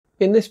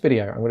In this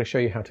video, I'm going to show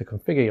you how to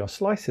configure your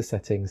slicer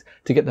settings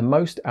to get the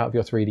most out of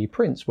your 3D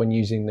prints when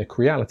using the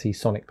Creality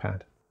Sonic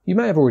Pad. You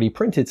may have already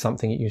printed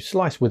something that you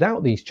sliced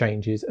without these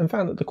changes and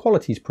found that the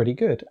quality is pretty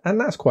good, and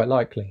that's quite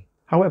likely.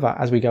 However,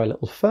 as we go a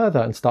little further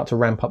and start to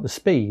ramp up the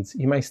speeds,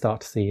 you may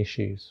start to see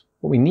issues.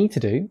 What we need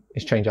to do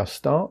is change our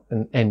start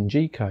and end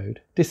G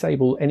code,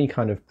 disable any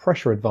kind of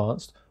pressure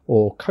advanced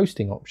or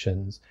coasting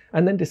options,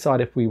 and then decide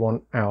if we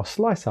want our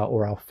slicer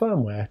or our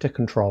firmware to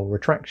control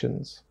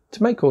retractions.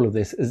 To make all of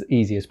this as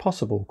easy as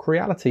possible,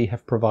 Creality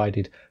have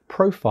provided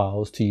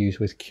profiles to use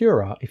with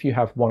Cura if you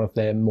have one of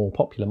their more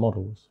popular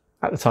models.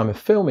 At the time of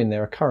filming,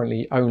 there are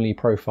currently only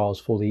profiles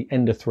for the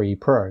Ender 3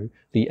 Pro,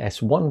 the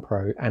S1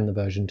 Pro and the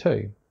version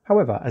 2.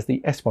 However, as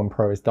the S1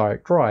 Pro is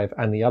direct drive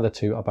and the other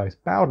two are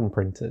both Bowden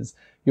printers,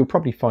 you'll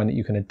probably find that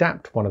you can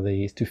adapt one of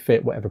these to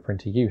fit whatever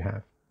printer you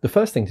have. The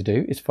first thing to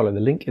do is follow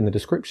the link in the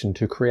description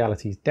to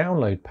Creality's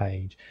download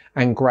page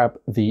and grab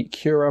the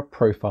Cura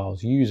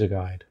Profiles user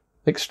guide.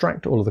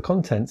 Extract all of the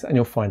contents and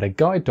you'll find a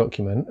guide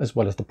document as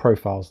well as the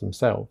profiles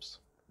themselves.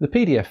 The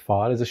PDF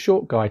file is a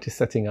short guide to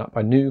setting up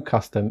a new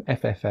custom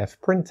FFF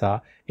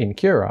printer in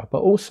Cura, but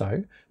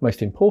also,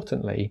 most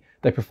importantly,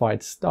 they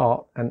provide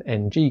start and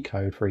end G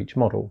code for each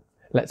model.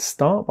 Let's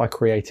start by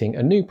creating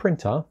a new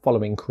printer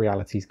following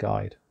Creality's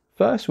guide.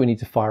 First, we need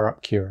to fire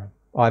up Cura.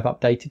 I've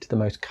updated to the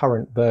most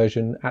current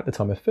version at the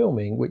time of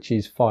filming, which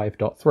is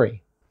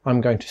 5.3.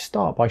 I'm going to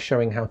start by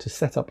showing how to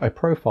set up a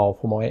profile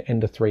for my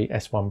Ender 3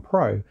 S1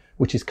 Pro,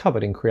 which is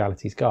covered in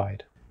Creality's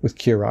guide. With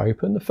Cura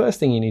open, the first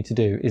thing you need to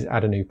do is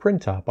add a new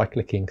printer by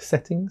clicking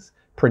Settings,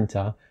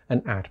 Printer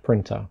and Add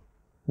Printer.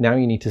 Now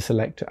you need to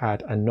select to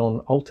add a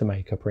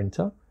non-Ultimaker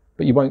printer,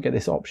 but you won't get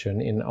this option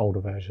in older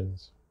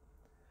versions.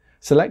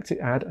 Select to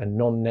add a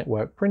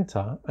non-network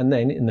printer and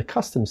then in the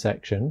Custom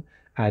section,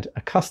 add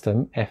a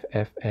custom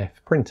FFF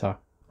printer.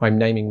 I'm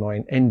naming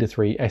mine Ender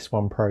 3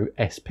 S1 Pro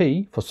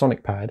SP for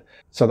Sonic Pad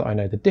so that I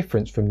know the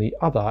difference from the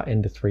other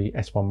Ender 3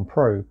 S1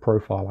 Pro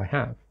profile I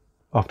have.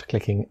 After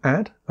clicking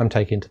Add, I'm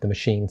taken to the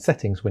Machine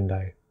Settings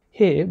window.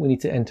 Here we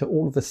need to enter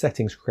all of the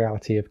settings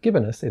Creality have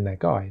given us in their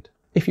guide.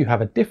 If you have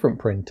a different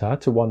printer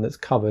to one that's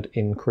covered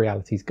in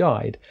Creality's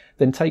guide,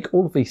 then take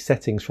all of these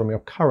settings from your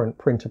current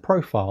printer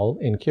profile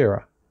in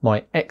Cura.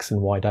 My X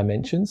and Y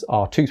dimensions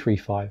are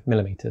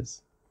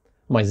 235mm.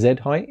 My Z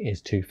height is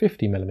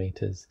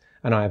 250mm,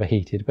 and I have a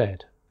heated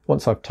bed.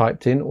 Once I've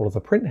typed in all of the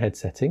print head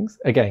settings,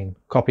 again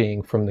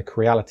copying from the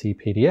Creality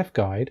PDF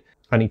guide,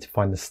 I need to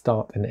find the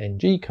start and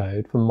end G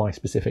code for my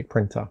specific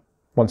printer.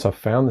 Once I've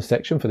found the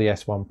section for the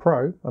S1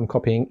 Pro, I'm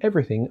copying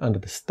everything under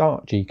the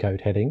start G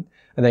code heading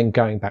and then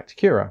going back to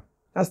Cura.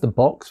 As the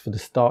box for the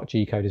start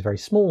G code is very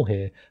small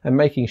here, I'm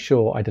making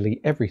sure I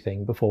delete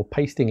everything before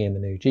pasting in the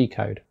new G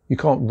code. You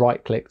can't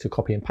right click to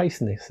copy and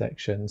paste in this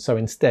section, so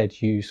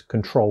instead use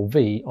Ctrl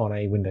V on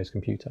a Windows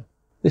computer.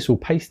 This will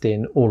paste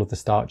in all of the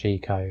start G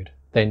code,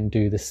 then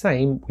do the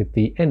same with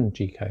the end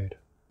G code.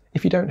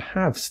 If you don't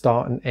have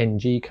start and end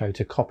G code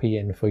to copy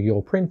in for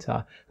your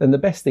printer, then the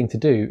best thing to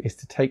do is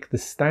to take the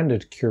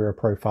standard Cura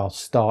profile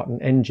start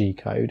and end G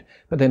code,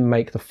 but then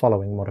make the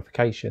following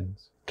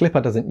modifications.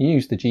 Clipper doesn't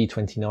use the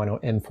G29 or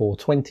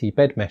M420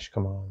 bed mesh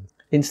command.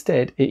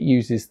 Instead, it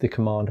uses the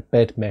command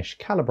bed mesh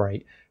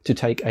calibrate to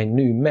take a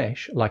new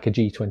mesh like a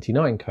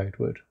G29 code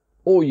would.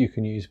 Or you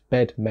can use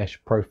bed mesh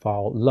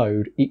profile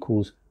load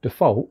equals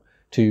default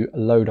to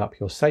load up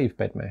your save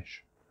bed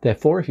mesh.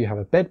 Therefore, if you have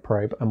a bed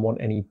probe and want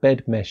any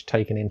bed mesh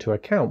taken into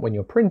account when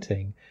you're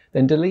printing,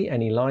 then delete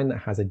any line that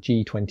has a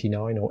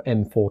G29 or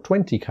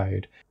M420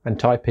 code and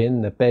type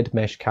in the bed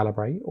mesh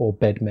calibrate or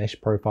bed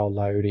mesh profile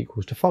load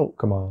equals default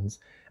commands,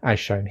 as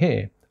shown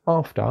here,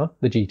 after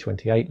the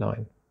G28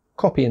 line.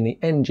 Copy in the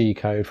NG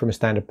code from a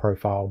standard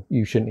profile.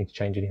 You shouldn't need to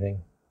change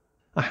anything.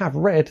 I have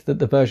read that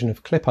the version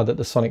of Clipper that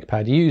the Sonic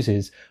Pad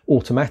uses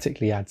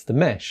automatically adds the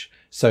mesh,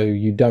 so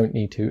you don't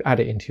need to add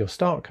it into your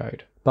start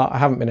code. But I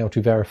haven't been able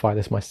to verify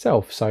this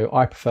myself, so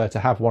I prefer to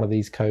have one of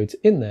these codes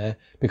in there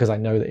because I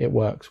know that it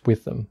works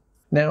with them.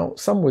 Now,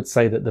 some would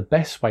say that the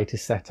best way to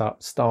set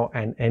up start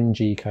and end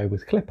G code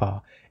with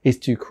Clipper is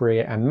to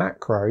create a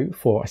macro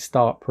for a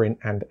start print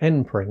and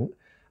end print,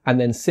 and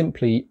then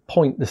simply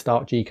point the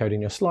start G code in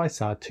your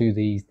slicer to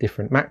these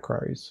different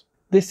macros.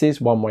 This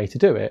is one way to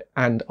do it,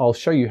 and I'll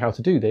show you how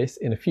to do this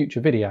in a future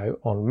video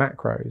on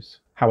macros.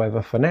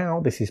 However, for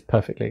now, this is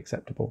perfectly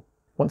acceptable.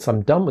 Once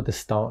I'm done with the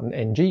start and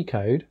end G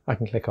code, I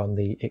can click on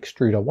the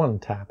Extruder 1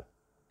 tab.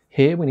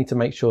 Here we need to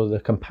make sure the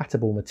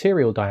compatible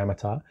material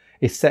diameter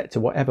is set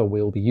to whatever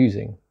we'll be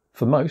using.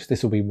 For most,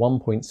 this will be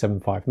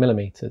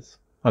 1.75mm.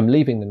 I'm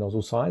leaving the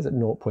nozzle size at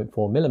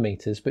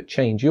 0.4mm, but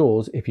change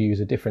yours if you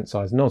use a different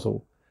size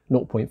nozzle.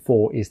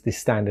 0.4 is the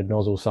standard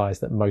nozzle size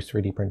that most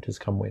 3D printers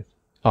come with.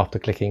 After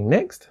clicking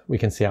Next, we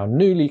can see our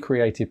newly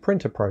created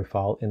printer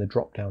profile in the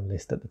drop-down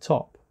list at the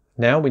top.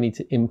 Now we need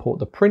to import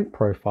the print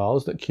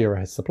profiles that Cura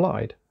has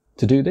supplied.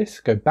 To do this,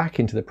 go back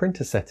into the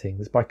printer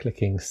settings by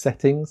clicking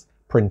Settings,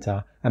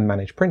 Printer and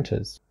Manage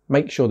Printers.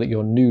 Make sure that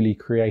your newly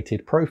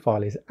created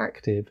profile is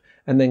active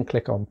and then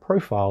click on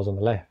Profiles on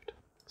the left.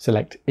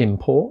 Select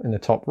Import in the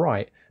top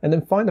right and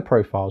then find the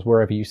profiles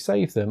wherever you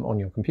save them on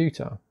your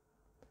computer.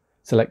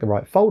 Select the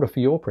right folder for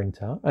your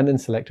printer and then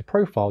select a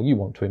profile you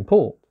want to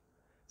import.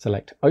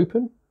 Select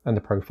Open and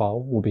the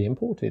profile will be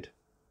imported.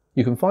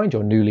 You can find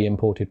your newly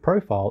imported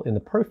profile in the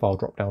Profile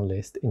drop-down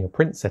list in your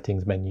Print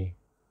Settings menu.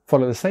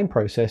 Follow the same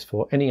process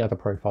for any other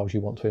profiles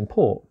you want to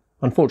import.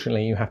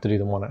 Unfortunately, you have to do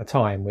them one at a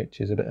time,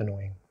 which is a bit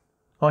annoying.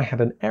 I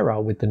had an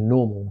error with the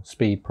normal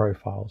speed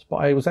profiles, but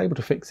I was able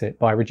to fix it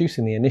by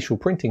reducing the initial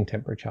printing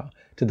temperature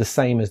to the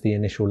same as the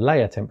initial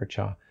layer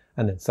temperature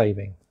and then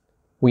saving.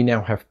 We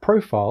now have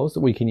profiles that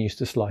we can use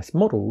to slice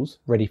models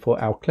ready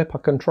for our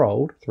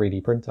clipper-controlled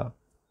 3D printer.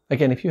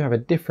 Again, if you have a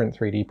different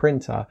 3D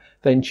printer,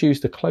 then choose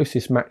the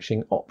closest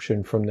matching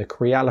option from the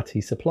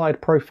Creality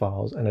supplied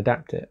profiles and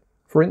adapt it.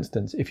 For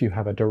instance, if you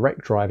have a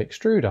direct drive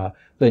extruder,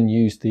 then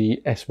use the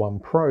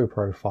S1 Pro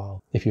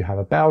profile. If you have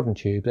a Bowden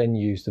tube, then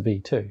use the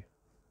V2.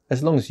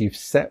 As long as you've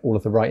set all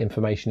of the right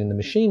information in the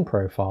machine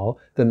profile,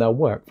 then they'll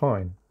work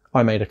fine.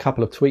 I made a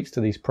couple of tweaks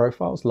to these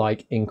profiles,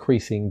 like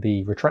increasing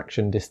the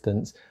retraction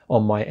distance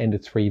on my Ender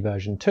 3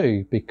 version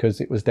 2 because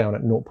it was down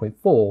at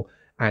 0.4,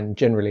 and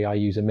generally I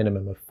use a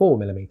minimum of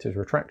 4mm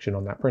retraction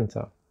on that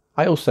printer.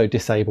 I also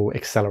disable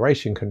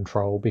acceleration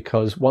control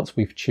because once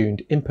we've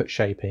tuned input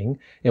shaping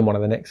in one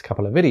of the next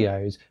couple of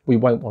videos, we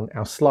won't want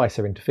our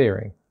slicer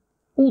interfering.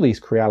 All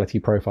these Creality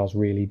profiles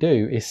really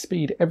do is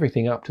speed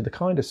everything up to the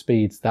kind of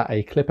speeds that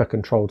a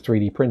clipper-controlled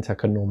 3D printer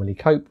can normally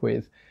cope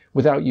with,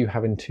 without you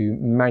having to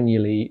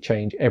manually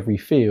change every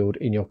field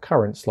in your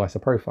current slicer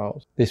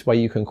profiles. This way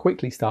you can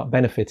quickly start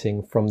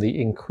benefiting from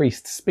the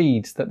increased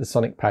speeds that the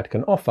Sonic Pad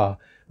can offer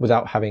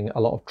without having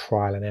a lot of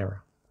trial and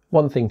error.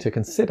 One thing to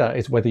consider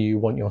is whether you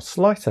want your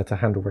slicer to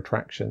handle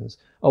retractions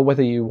or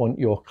whether you want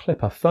your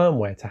clipper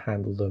firmware to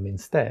handle them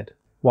instead.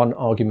 One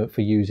argument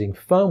for using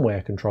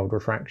firmware controlled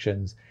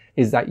retractions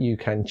is that you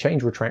can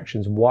change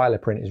retractions while a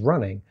print is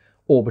running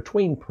or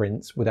between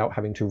prints without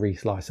having to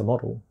reslice a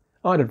model.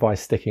 I'd advise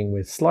sticking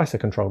with slicer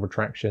controlled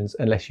retractions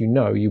unless you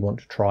know you want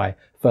to try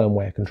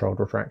firmware controlled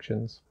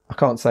retractions. I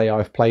can't say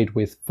I've played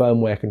with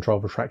firmware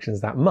controlled retractions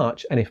that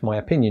much, and if my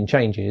opinion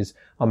changes,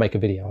 I'll make a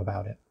video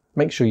about it.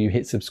 Make sure you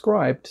hit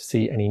subscribe to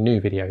see any new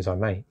videos I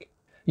make.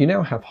 You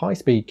now have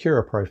high-speed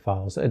Cura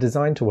profiles that are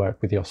designed to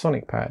work with your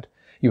Sonic Pad.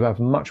 You have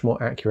much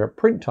more accurate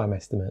print time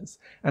estimates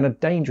and are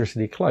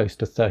dangerously close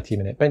to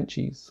 30-minute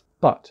benches.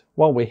 But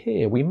while we're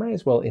here, we may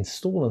as well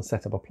install and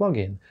set up a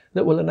plugin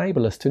that will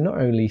enable us to not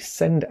only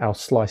send our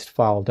sliced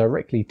file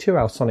directly to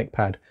our Sonic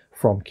Pad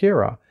from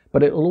Cura,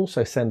 but it will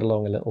also send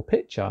along a little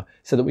picture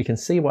so that we can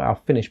see what our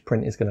finished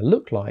print is going to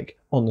look like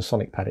on the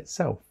Sonic Pad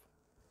itself.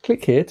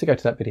 Click here to go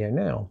to that video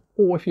now,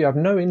 or if you have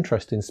no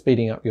interest in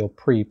speeding up your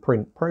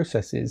pre-print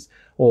processes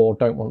or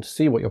don't want to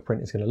see what your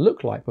print is going to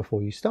look like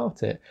before you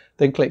start it,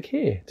 then click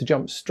here to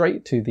jump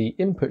straight to the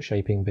input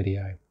shaping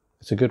video.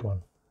 It's a good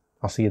one.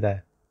 I'll see you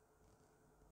there.